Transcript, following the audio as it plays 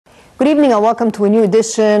Good evening and welcome to a new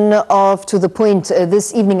edition of To The Point.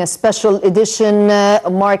 This evening a special edition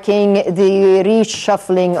marking the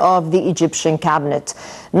reshuffling of the Egyptian cabinet.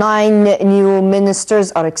 9 new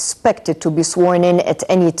ministers are expected to be sworn in at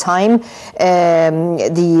any time.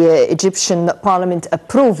 The Egyptian parliament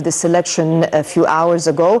approved the selection a few hours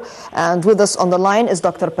ago. And with us on the line is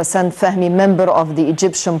Dr. Bassant Fahmy, member of the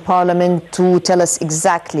Egyptian parliament, to tell us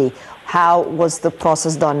exactly how was the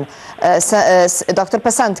process done. Dr.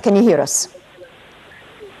 Bassant, can you hear us?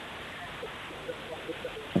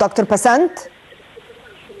 Dr. Bassant?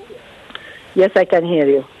 Yes, I can hear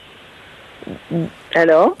you.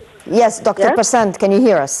 Hello? Yes, Dr. Yes? Bassant, can you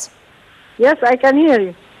hear us? Yes, I can hear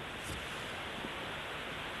you.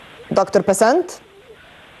 Dr. Bassant?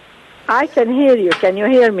 I can hear you. Can you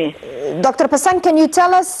hear me? Dr. Bassant, can you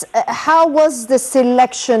tell us how was the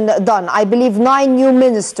selection done? I believe 9 new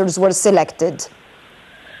ministers were selected.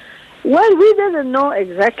 Well, we didn't know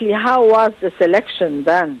exactly how was the selection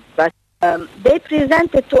done, but they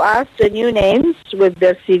presented to us the new names with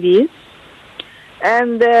their CVs.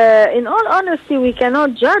 And in all honesty, we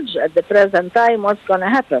cannot judge at the present time what's going to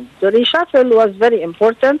happen. The reshuffle was very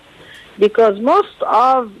important because most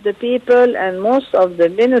of the people and most of the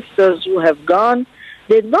ministers who have gone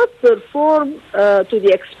did not perform to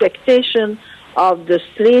the expectation of the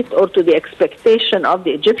street or to the expectation of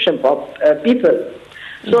the Egyptian people.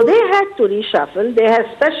 So they had to reshuffle. They had,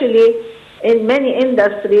 especially in many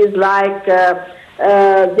industries like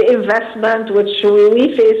the investment, which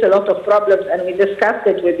we face a lot of problems, and we discussed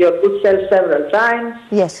it with your good self several times.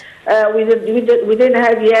 Yes. We didn't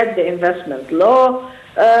have yet the investment law.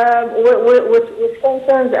 With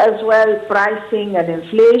concerns as well, pricing and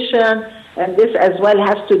inflation, and this as well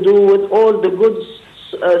has to do with all the goods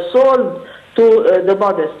sold to the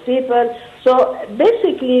modest people. So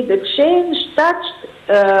basically the change touched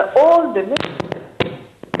all the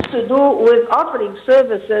to do with offering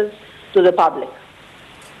services to the public.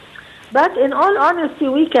 But in all honesty,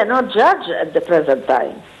 we cannot judge at the present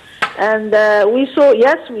time. And we saw,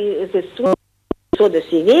 yes, it is true, we saw the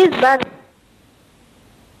CVs, but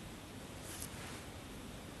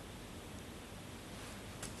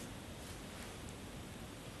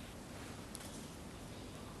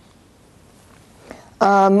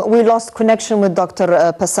we lost connection with Dr.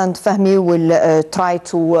 Bassant Fahmy. We'll try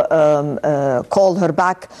to call her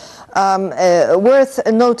back. Worth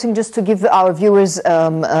noting, just to give our viewers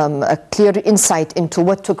a clear insight into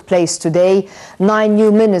what took place today, 9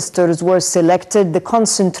 new ministers were selected. The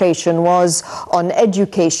concentration was on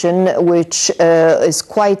education, which is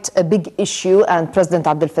quite a big issue, and President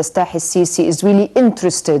Abdel Fattah el-Sisi is really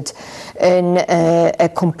interested in a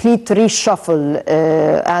complete reshuffle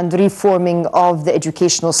and reforming of the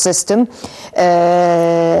educational system.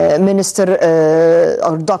 Minister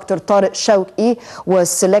or Dr. Tariq Shawki was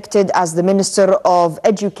selected as the Minister of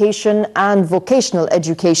Education and Vocational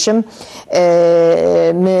Education.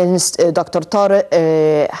 Dr.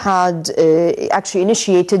 Tariq had actually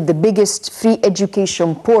initiated the biggest free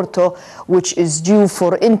education portal, which is due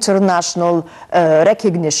for international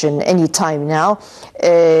recognition any time now.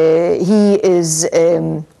 He is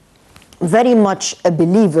very much a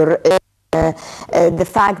believer in the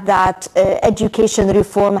fact that education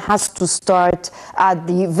reform has to start at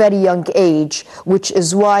the very young age, which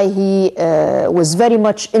is why he was very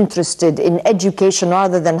much interested in education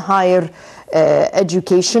rather than higher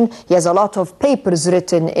education. He has a lot of papers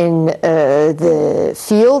written in the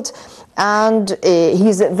field, and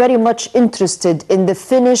he's very much interested in the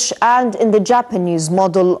Finnish and in the Japanese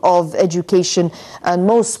model of education, and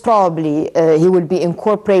most probably he will be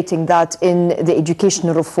incorporating that in the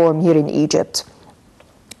educational reform here in Egypt.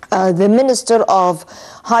 The Minister of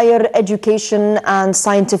Higher Education and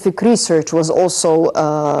Scientific Research was also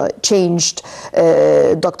changed.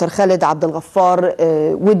 Dr. Khaled Abdel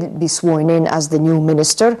Ghaffar would be sworn in as the new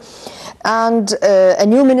minister. And a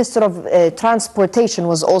new Minister of Transportation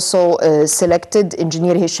was also selected,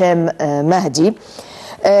 Engineer Hisham Mahdi.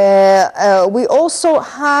 We also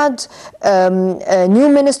had a new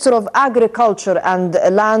Minister of Agriculture and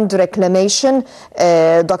Land Reclamation.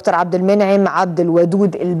 Dr. Abdel Menaim Abdel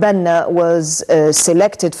Wadoud El-Banna was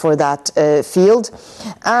selected for that field.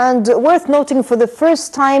 And worth noting, for the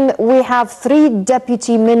first time, we have 3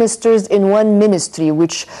 deputy ministers in one ministry,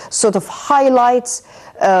 which sort of highlights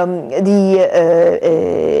the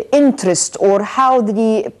interest, or how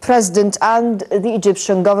the president and the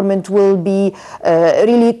Egyptian government will be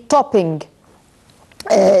really topping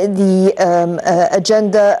the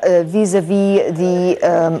agenda vis-a-vis the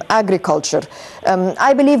agriculture.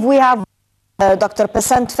 I believe we have Dr.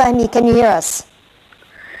 Bassant Fahmy. Can you hear us?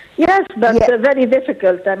 Yes, but very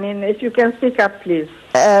difficult. I mean, if you can speak up, please.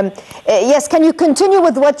 Yes, can you continue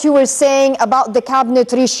with what you were saying about the cabinet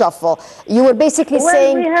reshuffle? You were basically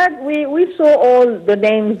saying... we saw all the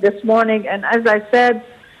names this morning, and as I said,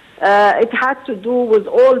 it had to do with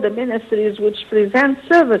all the ministries which present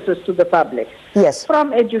services to the public. Yes. From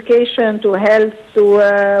education to health to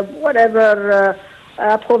whatever,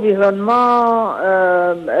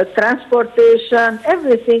 approvisionnement, transportation,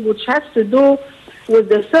 everything which has to do with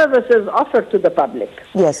the services offered to the public.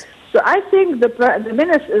 Yes. So I think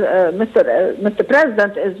Mr.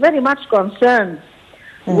 President is very much concerned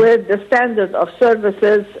with the standard of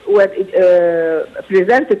services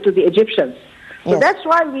presented to the Egyptians. So that's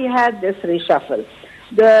why we had this reshuffle.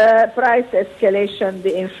 The price escalation,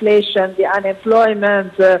 the inflation, the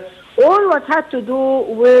unemployment, all what had to do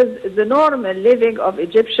with the normal living of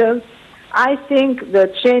Egyptians. I think the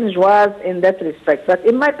change was in that respect. But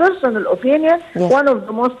in my personal opinion, one of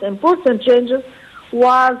the most important changes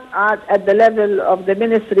was at the level of the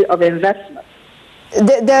Ministry of Investment.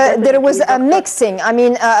 There was a mixing, I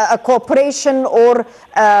mean, a cooperation or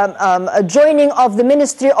a joining of the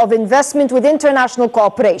Ministry of Investment with international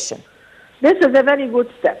cooperation. This is a very good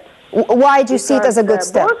step. Why do you see it as a good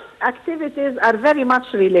step? Both activities are very much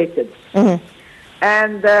related.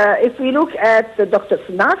 And if we look at Dr.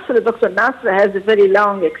 Nasr has a very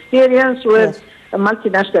long experience with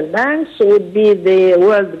multinational banks, would be the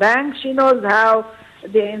World Bank. She knows how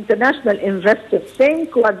the international investors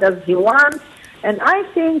think, what does he want, and I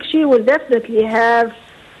think she will definitely have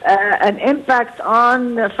an impact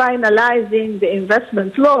on finalizing the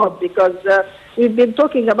investment law, because we've been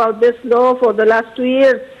talking about this law for the last 2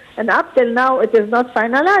 years, and up till now it is not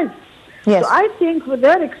finalized. Yes. So I think with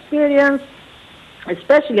her experience,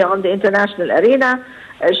 especially on the international arena,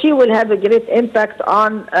 she will have a great impact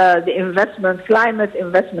on the investment climate,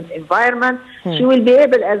 investment environment. She will be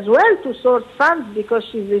able as well to source funds, because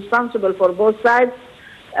she's responsible for both sides,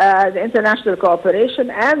 the international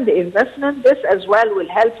cooperation and the investment. This as well will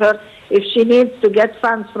help her if she needs to get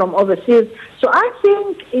funds from overseas. So I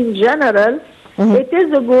think in general it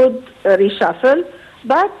is a good reshuffle,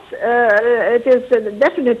 but it is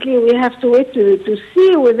definitely we have to wait to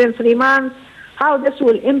see within 3 months how this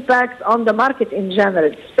will impact on the market in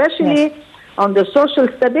general, especially on the social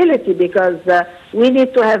stability, because we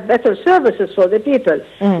need to have better services for the people.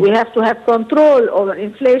 We have to have control over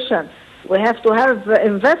inflation. We have to have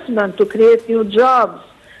investment to create new jobs.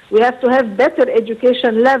 We have to have better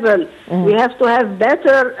education level. We have to have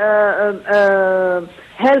better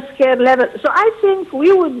healthcare level. So I think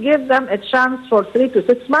we would give them a chance for 3 to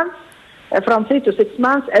 6 months. From 3 to 6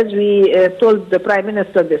 months, as we told the Prime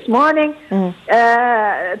Minister this morning,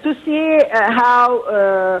 to see how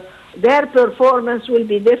their performance will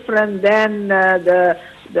be different than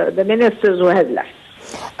the ministers who had left.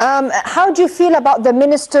 How do you feel about the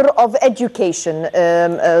Minister of Education,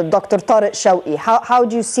 Dr. Tariq Shawqi? How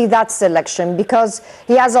do you see that selection? Because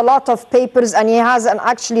he has a lot of papers and he has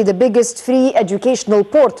actually the biggest free educational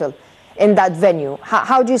portal in that venue.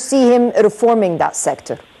 How do you see him reforming that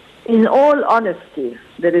sector? In all honesty,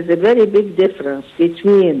 there is a very big difference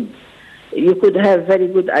between you could have very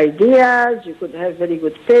good ideas, you could have very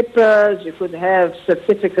good papers, you could have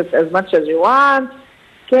certificates as much as you want.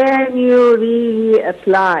 Can you really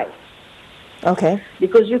apply? Okay.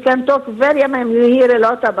 Because you can talk you hear a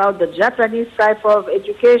lot about the Japanese type of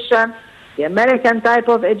education, the American type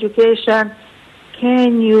of education.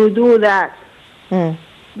 Can you do that?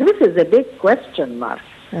 This is a big question mark.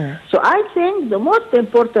 So I think the most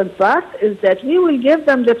important part is that we will give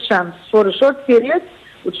them the chance for a short period,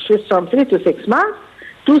 which is from 3 to 6 months,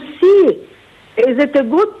 to see is it a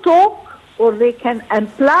good talk or they can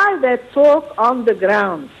apply that talk on the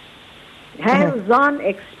ground. Hands-on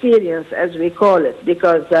experience, as we call it,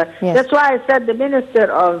 because that's why I said the Minister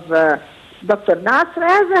of Dr. Nasr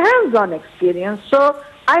has a hands-on experience. So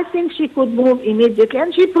I think she could move immediately,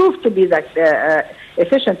 and she proved to be that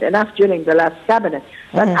efficient enough during the last cabinet.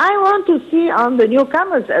 But I want to see on the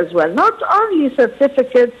newcomers as well, not only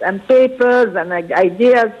certificates and papers and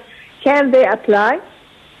ideas. Can they apply?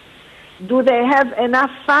 Do they have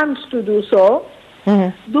enough funds to do so?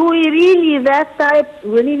 Do we really need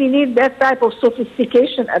that type of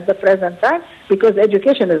sophistication at the present time? Because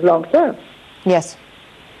education is long term. Yes.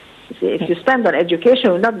 See, if you spend on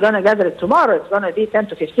education, we're not going to gather it tomorrow. It's going to be 10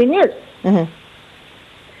 to 15 years.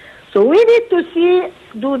 So we need to see,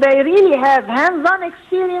 do they really have hands-on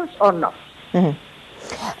experience or not?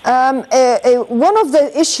 One of the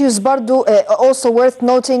issues, Bardo, also worth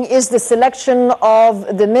noting is the selection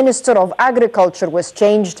of the Minister of Agriculture was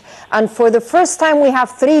changed. And for the first time, we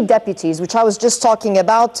have 3 deputies, which I was just talking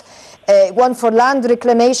about. one for land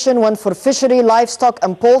reclamation, one for fishery, livestock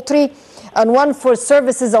and poultry, and one for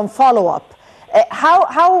services and follow-up.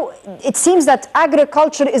 How it seems that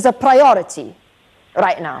agriculture is a priority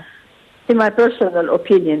right now? In my personal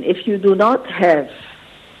opinion, if you do not have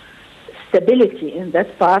stability in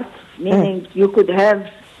that part, meaning you could have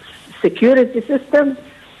security systems,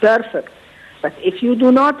 perfect. But if you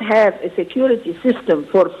do not have a security system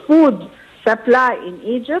for food supply in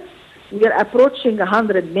Egypt, we are approaching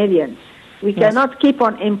 100 million. We cannot keep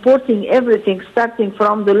on importing everything, starting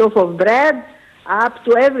from the loaf of bread up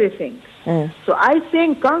to everything. So I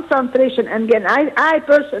think concentration, and again, I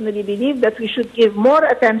personally believe that we should give more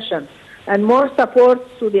attention and more support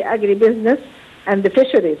to the agribusiness and the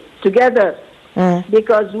fisheries together,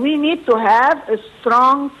 because we need to have a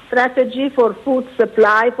strong strategy for food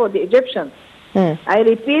supply for the Egyptians. I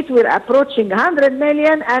repeat, we're approaching 100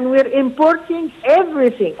 million and we're importing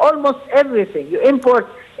everything, almost everything. You import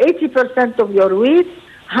 80% of your wheat,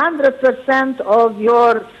 100% of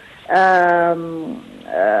your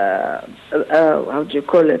how do you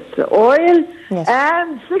call it, oil,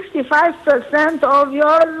 and 65% of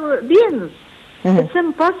your beans. It's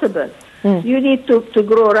impossible. You need to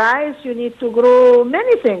grow rice, you need to grow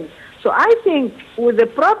many things. So I think with the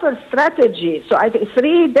proper strategy, so I think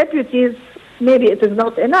 3 deputies, maybe it is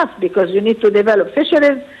not enough, because you need to develop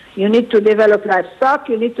fisheries, you need to develop livestock,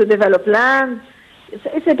 you need to develop land.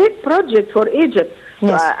 It's a big project for Egypt.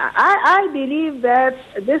 So I believe that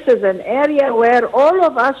this is an area where all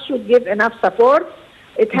of us should give enough support.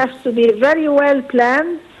 It has to be very well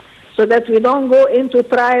planned so that we don't go into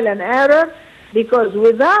trial and error, because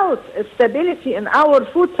without stability in our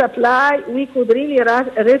food supply, we could really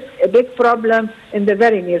risk a big problem in the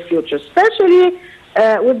very near future, especially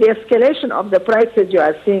with the escalation of the prices you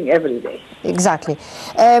are seeing every day. Exactly.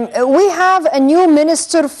 We have a new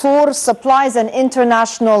Minister for Supplies and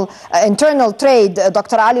Internal Trade,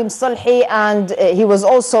 Dr. Ali Msalhi, and he was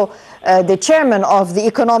also the chairman of the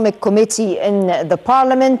Economic Committee in the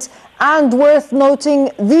Parliament, and worth noting,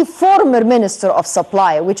 the former Minister of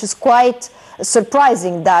Supply, which is quite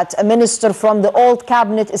surprising that a minister from the old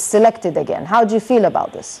cabinet is selected again. How do you feel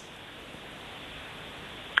about this?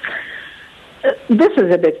 This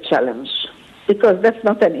is a big challenge, because that's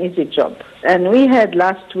not an easy job. And we had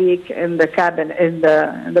last week in the cabinet, in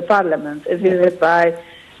the Parliament, a visit by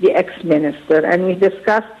the ex-minister, and we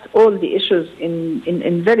discussed all the issues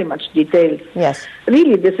in very much detail. Yes.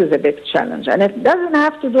 Really, this is a big challenge, and it doesn't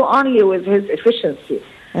have to do only with his efficiency.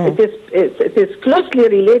 It is closely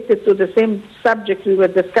related to the same subject we were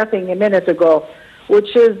discussing a minute ago,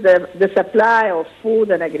 which is the supply of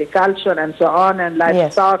food and agriculture and so on, and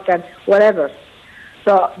livestock and whatever.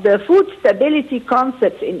 So the food stability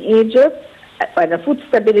concept in Egypt and the food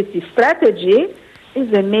stability strategy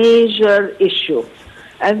is a major issue.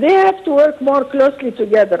 And they have to work more closely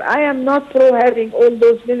together. I am not pro having all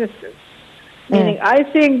those ministers. Meaning, I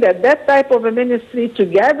think that type of a ministry,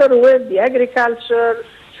 together with the agriculture,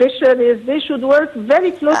 fisheries, they should work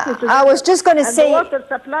very closely together. I was just going to say, water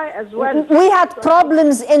supply as well. We had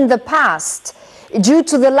problems in the past due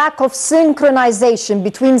to the lack of synchronization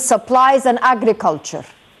between supplies and agriculture.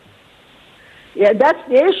 Yeah, that's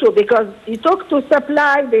the issue, because you talk to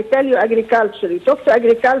supply, they tell you agriculture. You talk to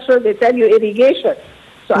agriculture, they tell you irrigation.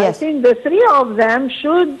 So I think the 3 of them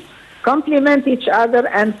should complement each other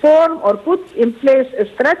and form or put in place a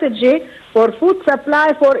strategy for food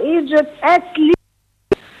supply for Egypt, at least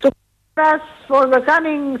to us for the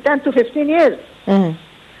coming 10 to 15 years.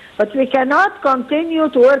 But we cannot continue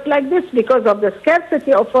to work like this because of the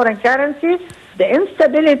scarcity of foreign currency, the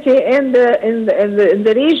instability in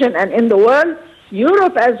the region and in the world.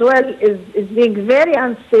 Europe as well is being very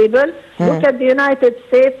unstable. Look at the United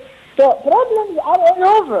States. So problems are all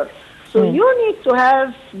over. So you need to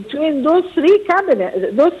have between those 3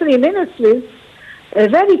 cabinets, those 3 ministries, a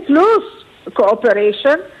very close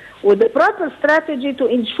cooperation with the proper strategy to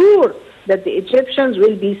ensure that the Egyptians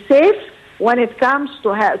will be safe when it comes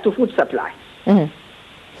to food supply.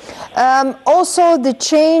 Also, the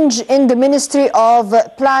change in the Ministry of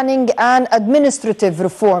Planning and Administrative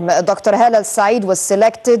Reform. Dr. Hala Said was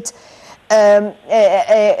selected.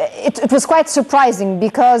 It was quite surprising,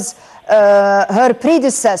 because her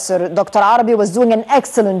predecessor, Dr. Arabi, was doing an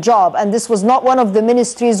excellent job, and this was not one of the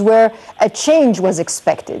ministries where a change was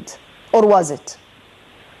expected, or was it?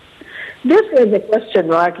 This is a question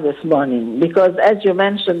mark this morning, because as you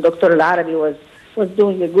mentioned, Dr. Al-Arabi was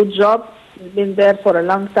doing a good job. He's been there for a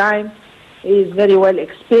long time. He is very well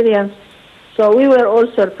experienced. So we were all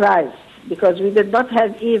surprised, because we did not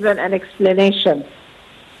have even an explanation.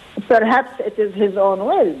 Perhaps it is his own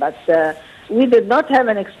will, but we did not have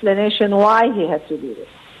an explanation why he had to do this.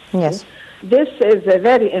 Yes. This is a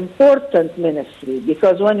very important ministry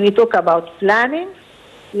because when we talk about planning,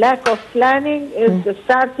 lack of planning is the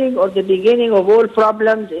starting or the beginning of all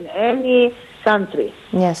problems in any country.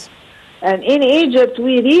 Yes. And in Egypt,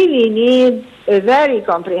 we really need a very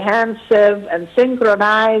comprehensive and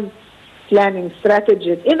synchronized planning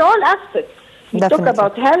strategy in all aspects. We talk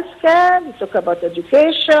about healthcare, we talk about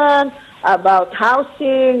education, about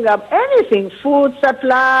housing, anything, food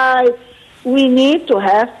supply. We need to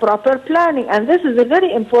have proper planning, and this is a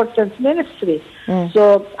very important ministry.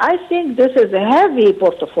 So I think this is a heavy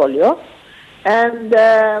portfolio, and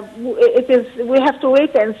we have to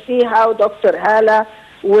wait and see how Dr. Hala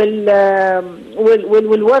will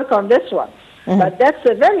work on this one. But that's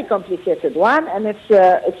a very complicated one, and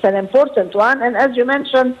it's an important one. And as you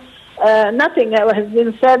mentioned, nothing has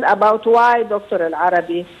been said about why Dr.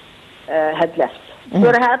 Al-Arabi had left.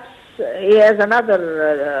 Perhaps he has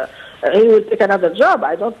another. He will take another job.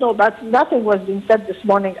 I don't know, but nothing was being said this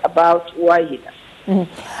morning about why he left.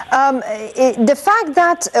 The fact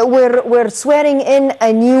that we're swearing in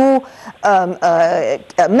a new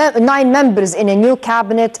 9 members in a new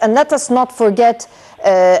cabinet, and let us not forget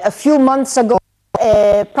a few months ago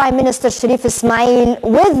Prime Minister Sharif Ismail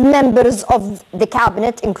with members of the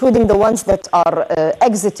cabinet, including the ones that are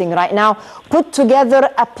exiting right now, put together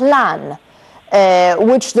a plan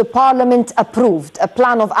which the parliament approved, a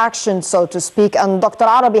plan of action, so to speak, and Dr.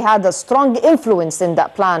 Arabi had a strong influence in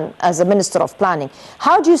that plan as a Minister of Planning.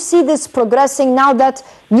 How do you see this progressing now that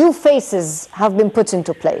new faces have been put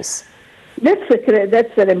into place?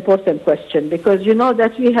 That's an important question, because you know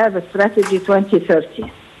that we have a strategy 2030.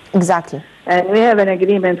 Exactly. And we have an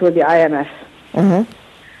agreement with the IMF.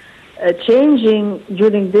 Changing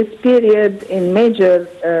during this period in major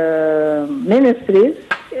ministries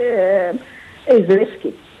is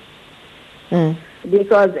risky,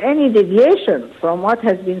 because any deviation from what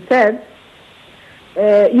has been said,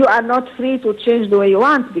 you are not free to change the way you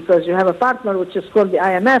want, because you have a partner which is called the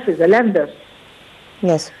IMF, is a lender.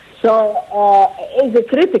 Yes. So it's a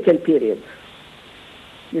critical period.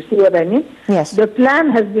 You see what I mean? Yes. The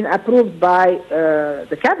plan has been approved by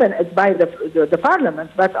the cabinet, by the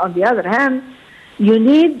parliament, but on the other hand, you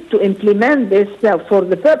need to implement this. For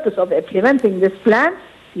the purpose of implementing this plan,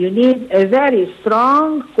 you need a very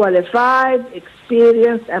strong, qualified,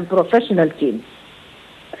 experienced, and professional team,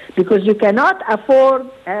 because you cannot afford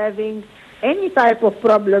having any type of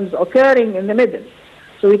problems occurring in the middle.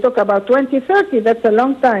 So we talk about 2030, that's a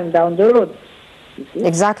long time down the road.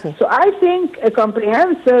 Exactly. So I think a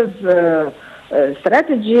comprehensive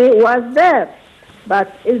strategy was there, but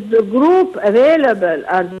is the group available?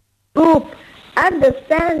 And the group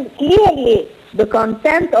understand clearly the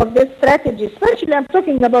content of this strategy, especially I'm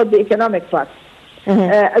talking about the economic part.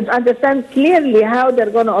 Understand clearly how they're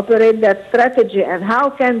going to operate that strategy and how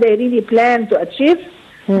can they really plan to achieve.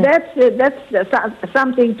 That's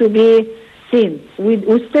something to be seen.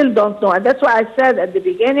 We still don't know, and that's why I said at the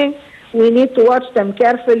beginning, we need to watch them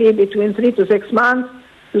carefully between 3 to 6 months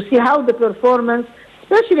to see how the performance,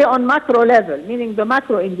 especially on macro level, meaning the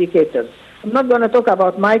macro indicators. I'm not going to talk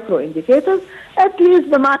about micro indicators, at least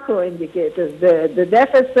the macro indicators, the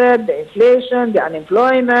deficit, the inflation, the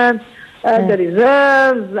unemployment, the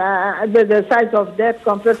reserves, the size of debt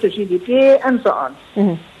compared to GDP, and so on.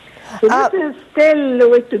 So this is still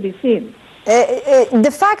wait to be seen.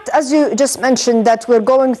 The fact, as you just mentioned, that we're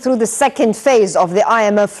going through the second phase of the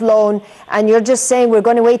IMF loan, and you're just saying we're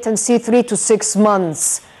going to wait and see 3 to 6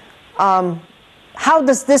 months. How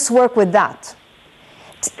does this work with that?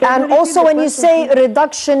 And also when you say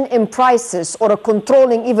reduction in prices or a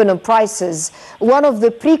controlling even in prices, one of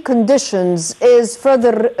the preconditions is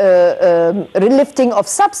further lifting of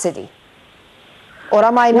subsidy. Or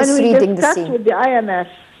am I misreading the scene? When we discussed with the IMF,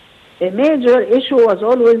 a major issue was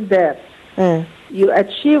always there. You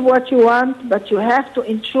achieve what you want, but you have to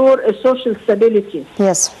ensure a social stability.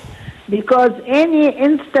 Yes. Because any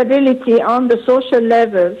instability on the social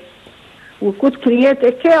level could create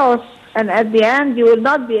a chaos, and at the end you will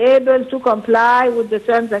not be able to comply with the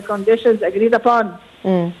terms and conditions agreed upon.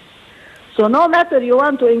 So no matter you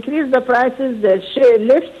want to increase the prices,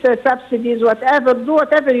 lift the subsidies, whatever, do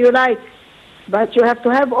whatever you like, but you have to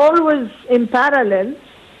have always in parallel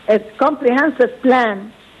a comprehensive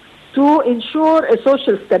plan to ensure a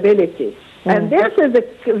social stability. And this is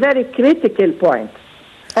a very critical point.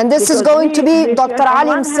 And this is going to be Dr.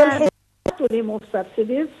 Ali Mselhi. To remove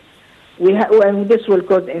subsidies, and this will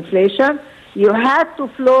cause inflation. You have to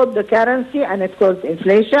float the currency, and it caused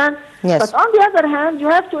inflation. Yes. But on the other hand, you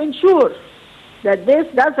have to ensure that this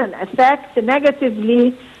doesn't affect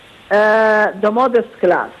negatively the modest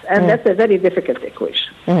class, and that's a very difficult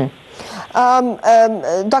equation.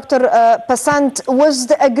 Dr. Passant, was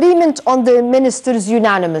the agreement on the ministers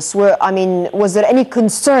unanimous? Was there any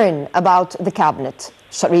concern about the cabinet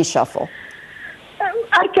reshuffle?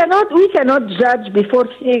 We cannot judge before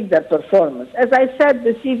seeing their performance. As I said,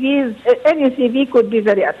 the CVs, any CV could be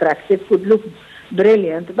very attractive, could look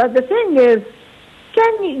brilliant. But the thing is,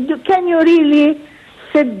 can you really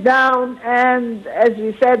sit down and, as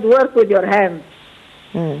we said, work with your hands?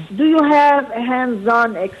 Do you have a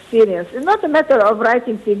hands-on experience? It's not a matter of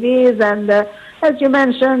writing CVs and, as you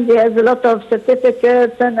mentioned, he has a lot of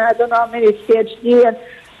certificates and I don't know how many PhD. And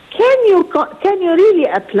can you really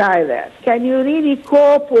apply that? Can you really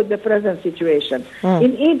cope with the present situation?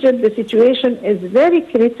 In Egypt, the situation is very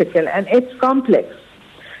critical and it's complex.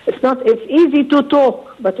 It's easy to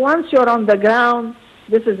talk, but once you're on the ground,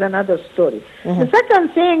 this is another story. The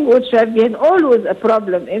second thing, which has been always a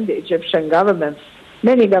problem in the Egyptian governments,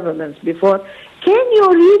 many governments before, can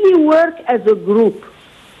you really work as a group?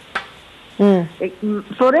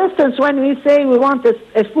 For instance, when we say we want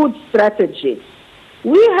a food strategy,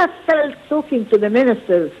 we have felt talking to the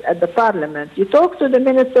ministers at the parliament. You talk to the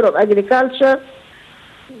Minister of Agriculture,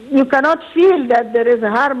 you cannot feel that there is a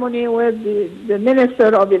harmony with the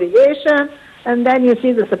Minister of Irrigation, and then you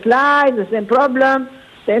see the supply, the same problem,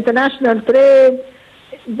 the international trade.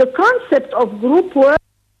 The concept of group work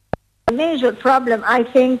is a major problem, I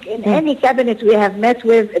think, in any cabinet we have met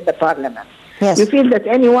with at the parliament. Yes. You feel that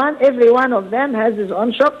every one of them has his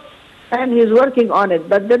own shop and he's working on it.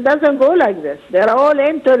 But that doesn't go like this. They're all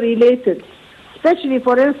interrelated, especially,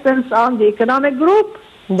 for instance, on the economic group.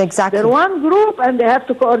 Exactly. They're one group and they have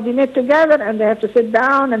to coordinate together and they have to sit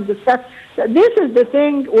down and discuss. This is the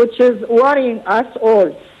thing which is worrying us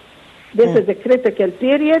all. This is a critical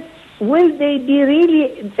period. Will they be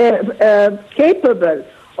really capable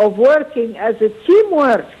of working as a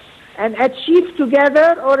teamwork and achieve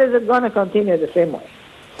together, or is it going to continue the same way?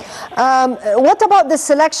 What about the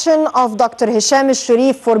selection of Dr. Hisham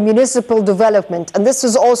al-Sharif for municipal development? And this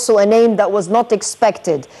is also a name that was not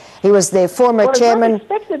expected. He was the former chairman. Not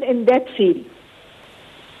expected in that field.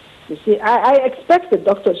 You see, I expected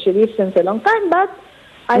Dr. Sharif since a long time, but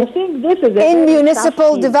I think this is in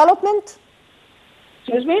municipal development?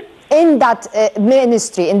 Excuse me? In that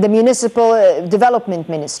ministry, in the municipal development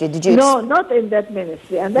ministry, did you? No, not in that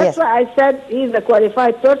ministry. And that's why I said he's a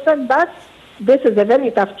qualified person, but this is a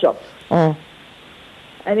very tough job.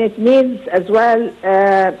 And it means as well,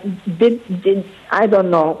 I don't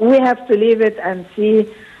know. We have to leave it and see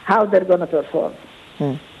how they're going to perform.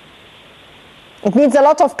 It needs a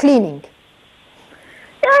lot of cleaning.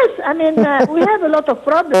 Yes, I mean, we have a lot of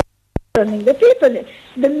problems. The people,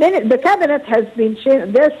 the cabinet has been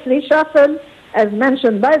changed. This reshuffle, as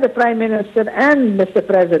mentioned by the Prime Minister and Mr.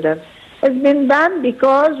 President, has been done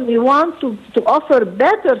because we want to offer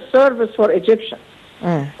better service for Egyptians.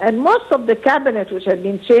 And most of the cabinet which have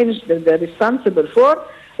been changed, they're responsible for,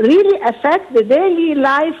 really affect the daily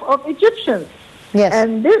life of Egyptians. Yes.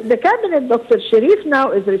 And the cabinet Dr. Sharif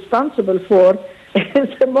now is responsible for is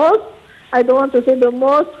the most, I don't want to say the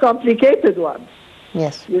most complicated one.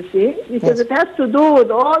 Yes. You see, because it has to do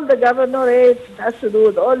with all the governorates, it has to do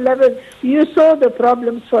with all levels. You saw the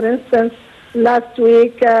problems, for instance, last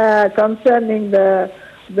week concerning the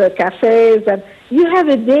cafes, and you have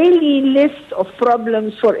a daily list of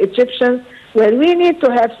problems for Egyptians where we need to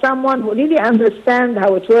have someone who really understands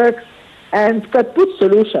how it works and could put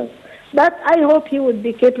solutions. But I hope he would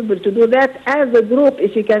be capable to do that as a group,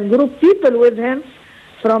 if he can group people with him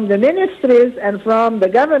from the ministries and from the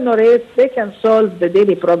governorates, they can solve the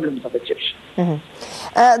daily problems of Egyptians.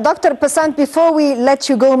 Dr. Passant, before we let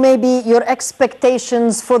you go, maybe your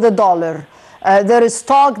expectations for the dollar. There is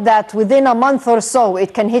talk that within a month or so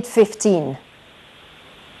it can hit 15.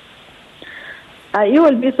 You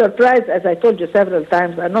will be surprised, as I told you several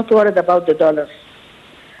times, I'm not worried about the dollar.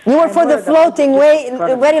 You were for the floating way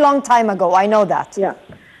a very long time ago, I know that. Yeah,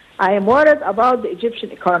 I am worried about the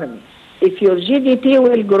Egyptian economy. If your GDP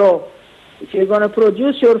will grow, if you're going to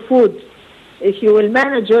produce your food, if you will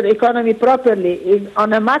manage your economy properly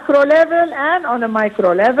on a macro level and on a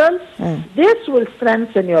micro level, this will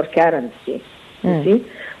strengthen your currency. You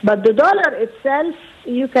see? But the dollar itself,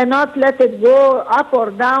 you cannot let it go up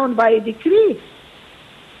or down by decrease.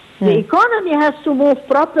 The economy has to move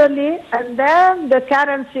properly, and then the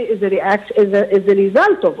currency is a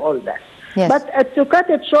result of all that. Yes. But to cut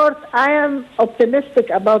it short, I am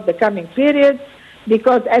optimistic about the coming period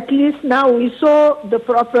because at least now we saw the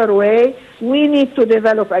proper way. We need to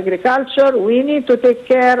develop agriculture. We need to take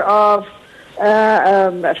care of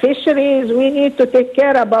fisheries. We need to take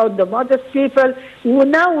care about the modest people.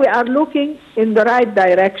 Now we are looking in the right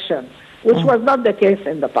direction. which was not the case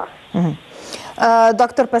in the past.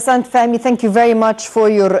 Dr. Bassant Fahmy, thank you very much for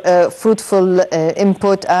your fruitful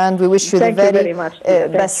input, and we wish you the very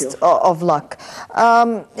best of luck.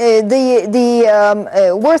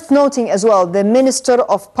 Worth noting as well, the Minister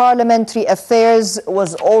of Parliamentary Affairs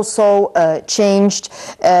was also changed.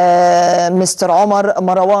 Mr. Omar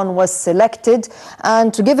Marwan was selected,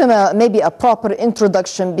 and to give him maybe a proper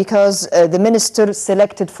introduction, because the minister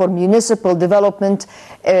selected for municipal development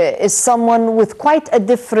is someone with quite a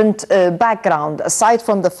different background. Aside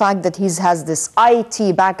from the fact that he has this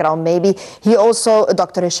IT background, maybe he also,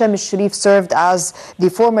 Dr. Hisham Sharif, served as the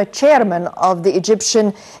former chairman of the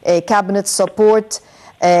Egyptian Cabinet Support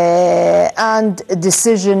and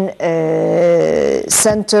Decision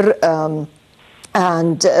Center.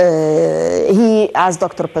 And he, as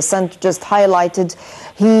Dr. Bassant just highlighted,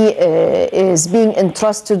 he is being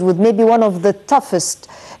entrusted with maybe one of the toughest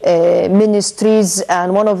ministries,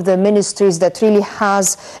 and one of the ministries that really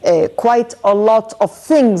has quite a lot of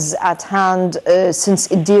things at hand, since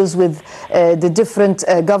it deals with the different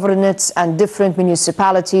governorates and different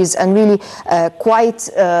municipalities, and really quite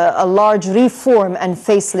a large reform and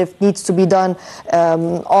facelift needs to be done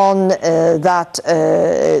on that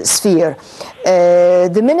sphere.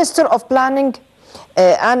 The Minister of Planning,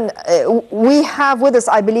 and we have with us,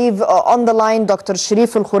 I believe, on the line, Dr.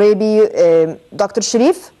 Sharif Al-Khuraibi. Dr.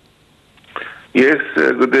 Sharif? Yes,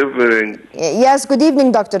 good evening. Yes, good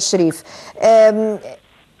evening, Dr. Sharif.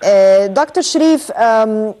 Dr. Sharif,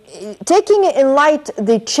 taking in light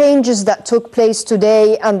the changes that took place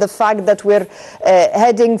today and the fact that we're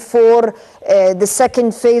heading for the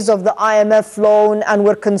second phase of the IMF loan, and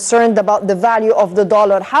we're concerned about the value of the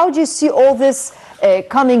dollar, how do you see all this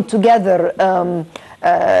coming together?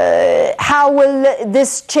 How will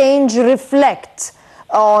this change reflect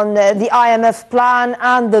on the IMF plan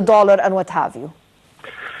and the dollar and what have you?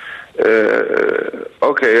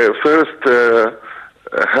 Okay, first,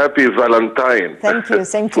 happy Valentine. Thank you,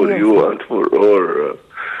 same to for you and for all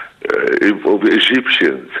of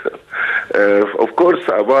Egyptians. Of course,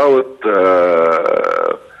 about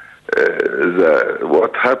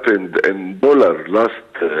what happened in dollar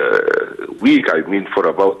last week, I mean for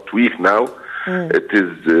about a week now, it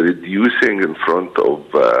is reducing in front of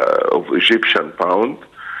Egyptian pound.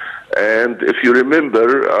 And if you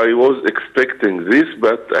remember, I was expecting this,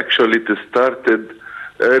 but actually it started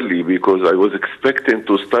early because I was expecting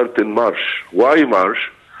to start in March. Why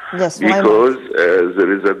March? Yes, because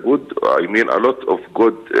there is a lot of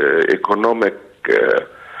good economic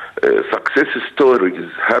success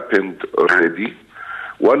stories happened already.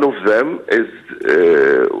 One of them is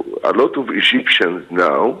a lot of Egyptians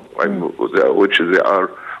now, which they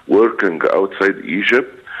are working outside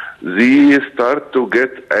Egypt, they start to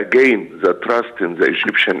get again the trust in the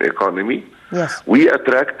Egyptian economy. Yes. We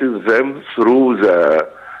attracted them through the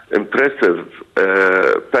impressive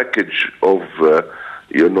package of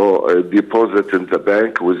deposit in the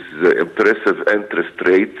bank with impressive interest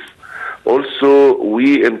rates. Also,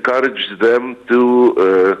 we encouraged them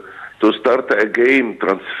to start again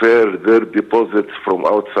transfer their deposits from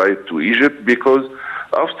outside to Egypt, because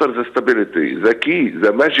after the stability,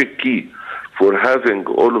 the magic key for having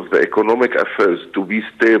all of the economic affairs to be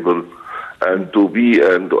stable and to be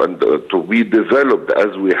developed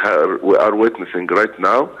as we are witnessing right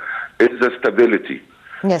now is the stability.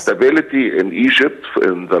 Yes. Stability in Egypt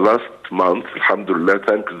in the last month, alhamdulillah,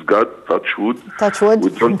 thanks God, touch wood. Touch wood.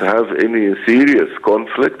 We don't have any serious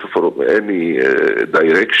conflict from any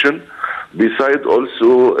direction. Besides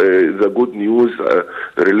also the good news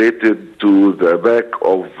related to the back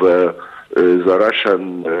of the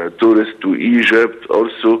Russian tourists to Egypt.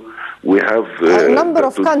 Also, we have a number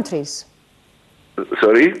of countries.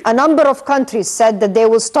 Sorry? A number of countries said that they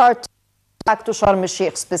will start back to Sharm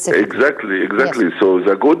el-Sheikh specifically. Exactly. Yes. So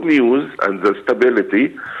the good news and the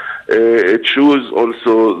stability, it shows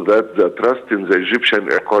also that the trust in the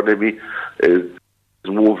Egyptian economy is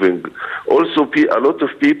moving. Also, a lot of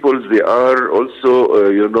people, they are also,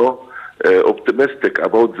 optimistic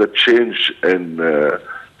about the change in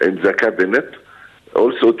the cabinet.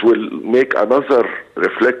 Also, it will make another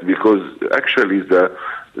reflect, because actually the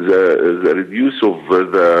reduce of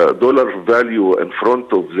the dollar value in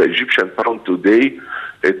front of the Egyptian pound today,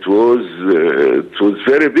 it was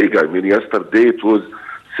very big. I mean, yesterday it was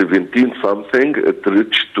 17 something. It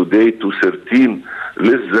reached today to 13,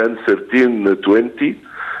 less than 13.20.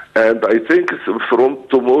 And I think from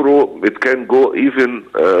tomorrow it can go even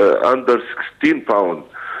under 16 pounds.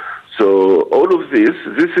 So all of this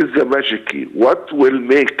is the magic key. What will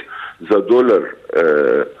make the dollar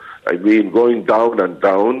I mean, going down and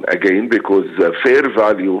down again, because the fair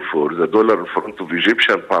value for the dollar in front of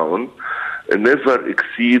Egyptian pound never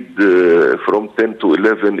exceed from 10 to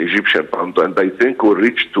 11 Egyptian pound. And I think we'll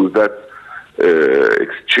reach to that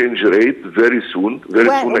exchange rate very soon.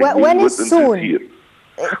 When is soon? This year.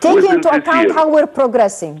 Take into account how we're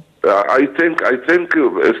progressing. I think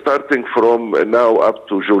starting from now up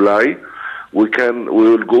to July, we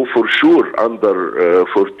will go for sure under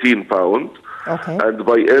 14 pound. Okay. And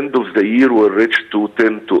by end of the year, we'll reach to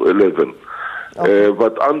 10 to 11. Okay.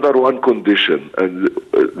 But under one condition, and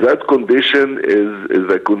that condition is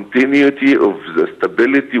the continuity of the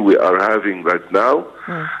stability we are having right now,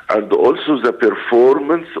 and also the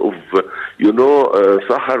performance of,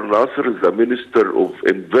 Sahar Nasser is the Minister of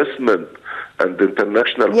Investment and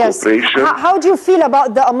International Cooperation. How do you feel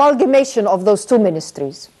about the amalgamation of those two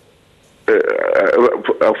ministries?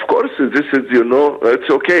 Of course, this is, it's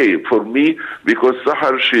okay for me, because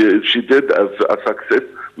Sahar, she did a success.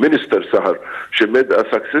 Minister Sahar, she made a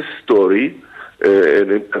success story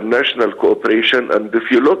in international cooperation, and if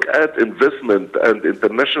you look at investment and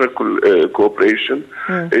international cooperation,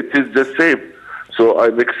 it is the same. So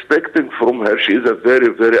I'm expecting from her, she is a very,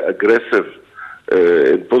 very aggressive,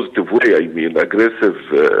 in positive way, I mean, aggressive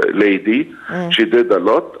lady. She did a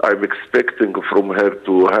lot. I'm expecting from her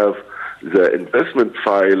to have the investment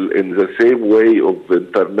file in the same way of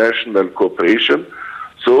international cooperation.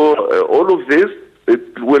 So all of this,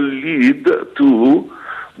 it will lead to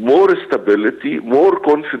more stability, more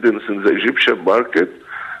confidence in the Egyptian market.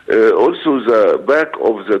 Also, the back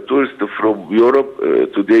of the tourists from Europe,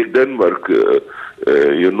 today Denmark,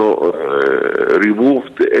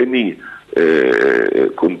 removed any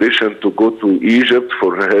condition to go to Egypt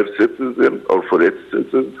for her citizens or for its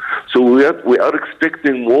citizens. So we are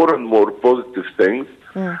expecting more and more positive things.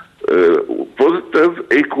 Positive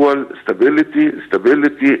equal stability,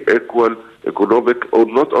 stability equal economic, or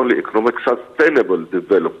not only economic, sustainable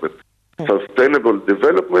development. Sustainable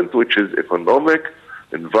development, which is economic,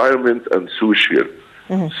 environment, and social.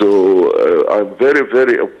 So I'm very,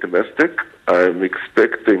 very optimistic. I'm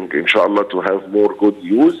expecting, inshallah, to have more good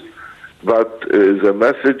news. But the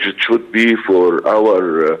message should be for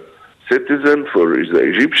our citizens, for the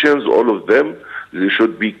Egyptians, all of them. They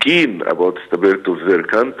should be keen about stability of their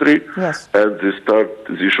country, and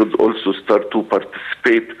they should also start to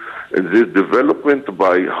participate in this development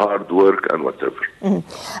by hard work and whatever.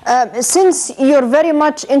 Since you're very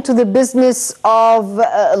much into the business of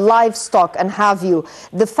livestock and have you,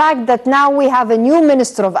 the fact that now we have a new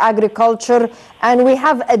Minister of Agriculture and we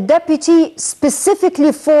have a deputy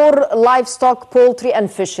specifically for livestock, poultry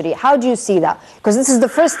and fishery, how do you see that? Because this is the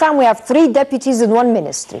first time we have 3 deputies in one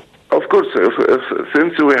ministry. Of course,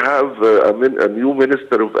 since we have a new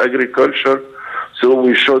Minister of Agriculture, so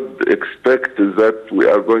we should expect that we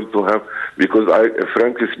are going to have, because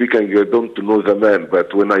frankly speaking, I don't know the man,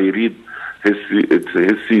 but when I read his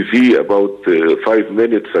CV about 5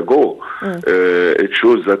 minutes ago, it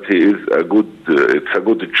shows that he is it's a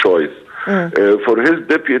good choice. For his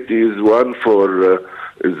deputies, one for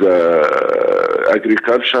the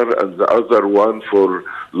agriculture and the other one for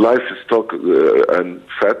livestock and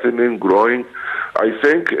fattening, growing. I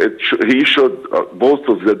think he should, both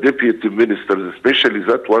of the deputy ministers, especially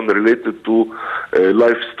that one related to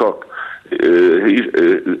livestock,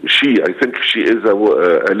 I think she is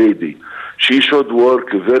a lady. She should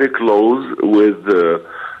work very close with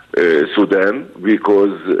Sudan,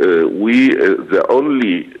 because the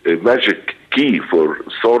only magic key for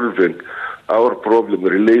solving our problem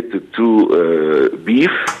related to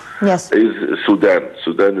beef is Sudan.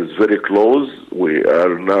 Sudan is very close.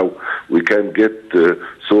 We can get,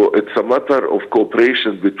 so it's a matter of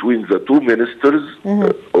cooperation between the 2 ministers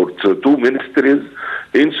or the 2 ministries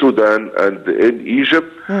in Sudan and in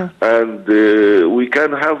Egypt, and we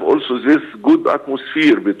can have also this good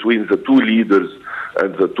atmosphere between the 2 leaders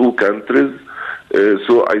and the 2 countries.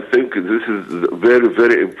 So I think this is very,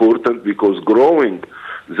 very important, because growing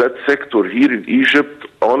that sector here in Egypt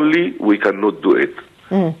only, we cannot do it.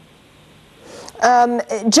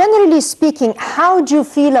 Generally speaking, how do you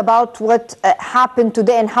feel about what happened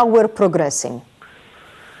today and how we're progressing?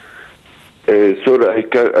 Sorry,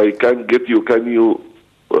 I can't get you. Can you?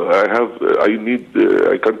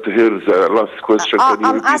 I can't hear the last question. Can you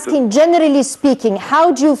I'm asking, generally speaking,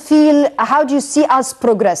 how do you feel? How do you see us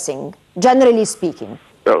progressing? Generally speaking.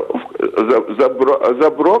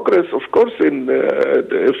 The progress, of course,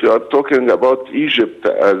 if you are talking about Egypt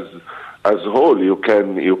as whole, you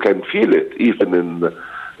can feel it even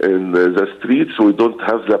in the streets. We don't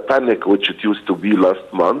have the panic which it used to be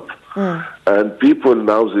last month. And people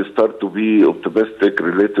now, they start to be optimistic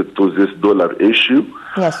related to this dollar issue.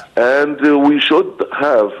 Yes. And we should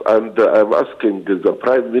have, and I'm asking the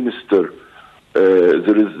Prime Minister,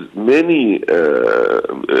 there is many,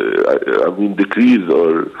 decrees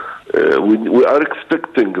or we are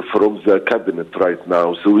expecting from the cabinet right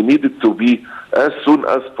now. So we need it to be as soon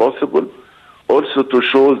as possible, also to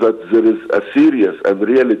show that there is a serious and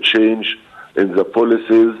real change in the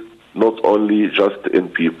policies, not only just in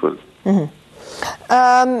people.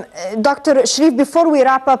 Dr. Sharif, before we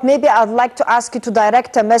wrap up, maybe I'd like to ask you to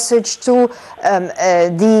direct a message to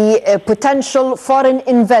the potential foreign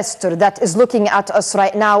investor that is looking at us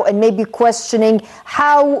right now and maybe questioning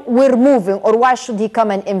how we're moving or why should he come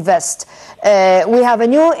and invest. We have a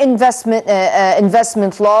new investment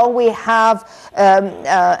law. We have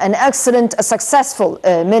an excellent, a successful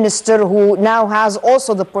minister who now has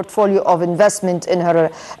also the portfolio of investment in her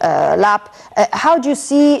lap. How do you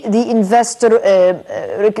see the investor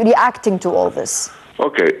reacting to all this?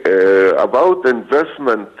 Okay, about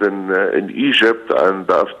investment in Egypt, and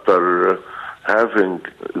after having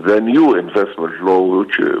the new investment law,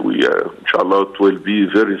 which we, inshallah, it will be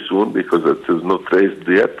very soon because it is not raised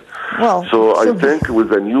yet. Well, so I think with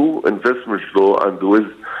the new investment law and with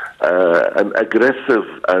an aggressive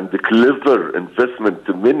and clever investment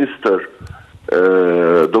minister,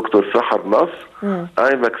 Dr. Sahar Nas,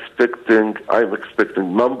 I'm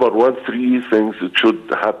expecting number one, three things that should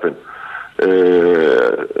happen.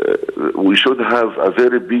 We should have a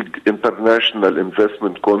very big international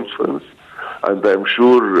investment conference, and I'm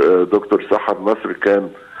sure Dr. Sahar Nasr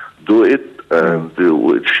can do it, and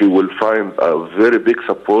she will find a very big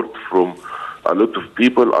support from a lot of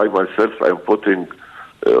people. I myself, I'm putting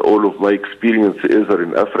all of my experience either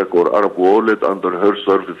in Africa or Arab world under her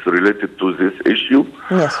service related to this issue.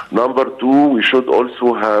 Yes. Number two, we should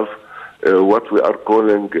also have what we are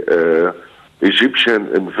calling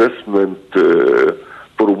Egyptian investment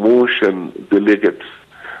promotion delegates.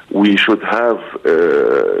 We should have,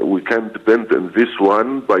 we can depend on this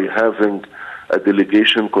one by having a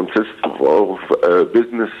delegation consisting of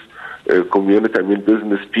business community,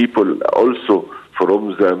 business people also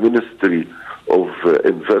from the Ministry of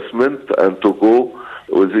Investment, and to go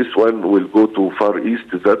with this one will go to Far East,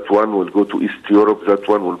 that one will go to East Europe, that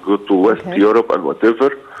one will go to West Europe, and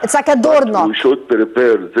whatever. It's like a door knock. We should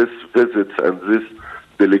prepare this visits and this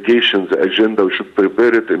delegation's agenda. We should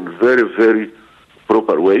prepare it in very, very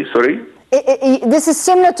proper way. Sorry? This is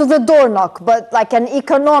similar to the door knock, but like an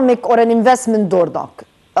economic or an investment door knock.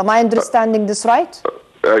 Am I understanding this right?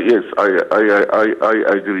 Yes, I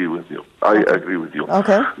agree with you. I agree with you.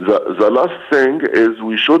 Okay. The last thing is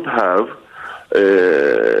we should have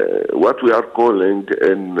what we are calling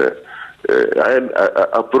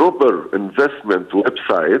a proper investment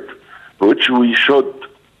website, which we should,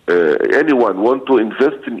 anyone want to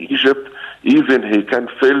invest in Egypt, even he can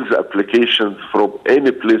fill the applications from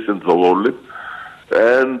any place in the world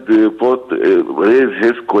and raise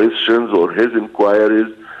his questions or his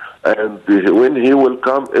inquiries. And when he will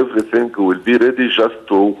come, everything will be ready just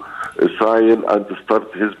to sign and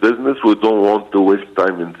start his business. We don't want to waste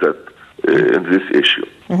time in that in this issue.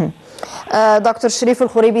 Dr. Sharif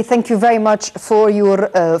Al-Khuraibi, thank you very much for your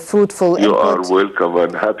fruitful input. You are welcome,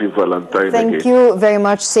 and happy Valentine's Day. Thank you very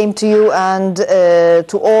much. Same to you, and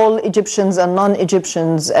to all Egyptians and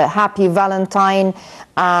non-Egyptians, happy Valentine.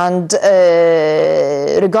 And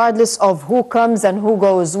regardless of who comes and who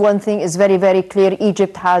goes, one thing is very, very clear.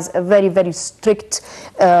 Egypt has a very, very strict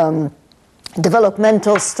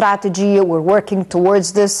developmental strategy. We're working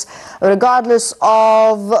towards this. Regardless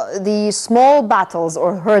of the small battles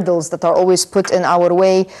or hurdles that are always put in our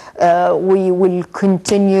way, we will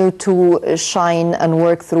continue to shine and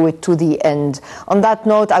work through it to the end. On that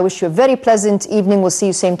note, I wish you a very pleasant evening. We'll see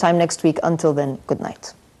you same time next week. Until then, good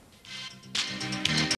night.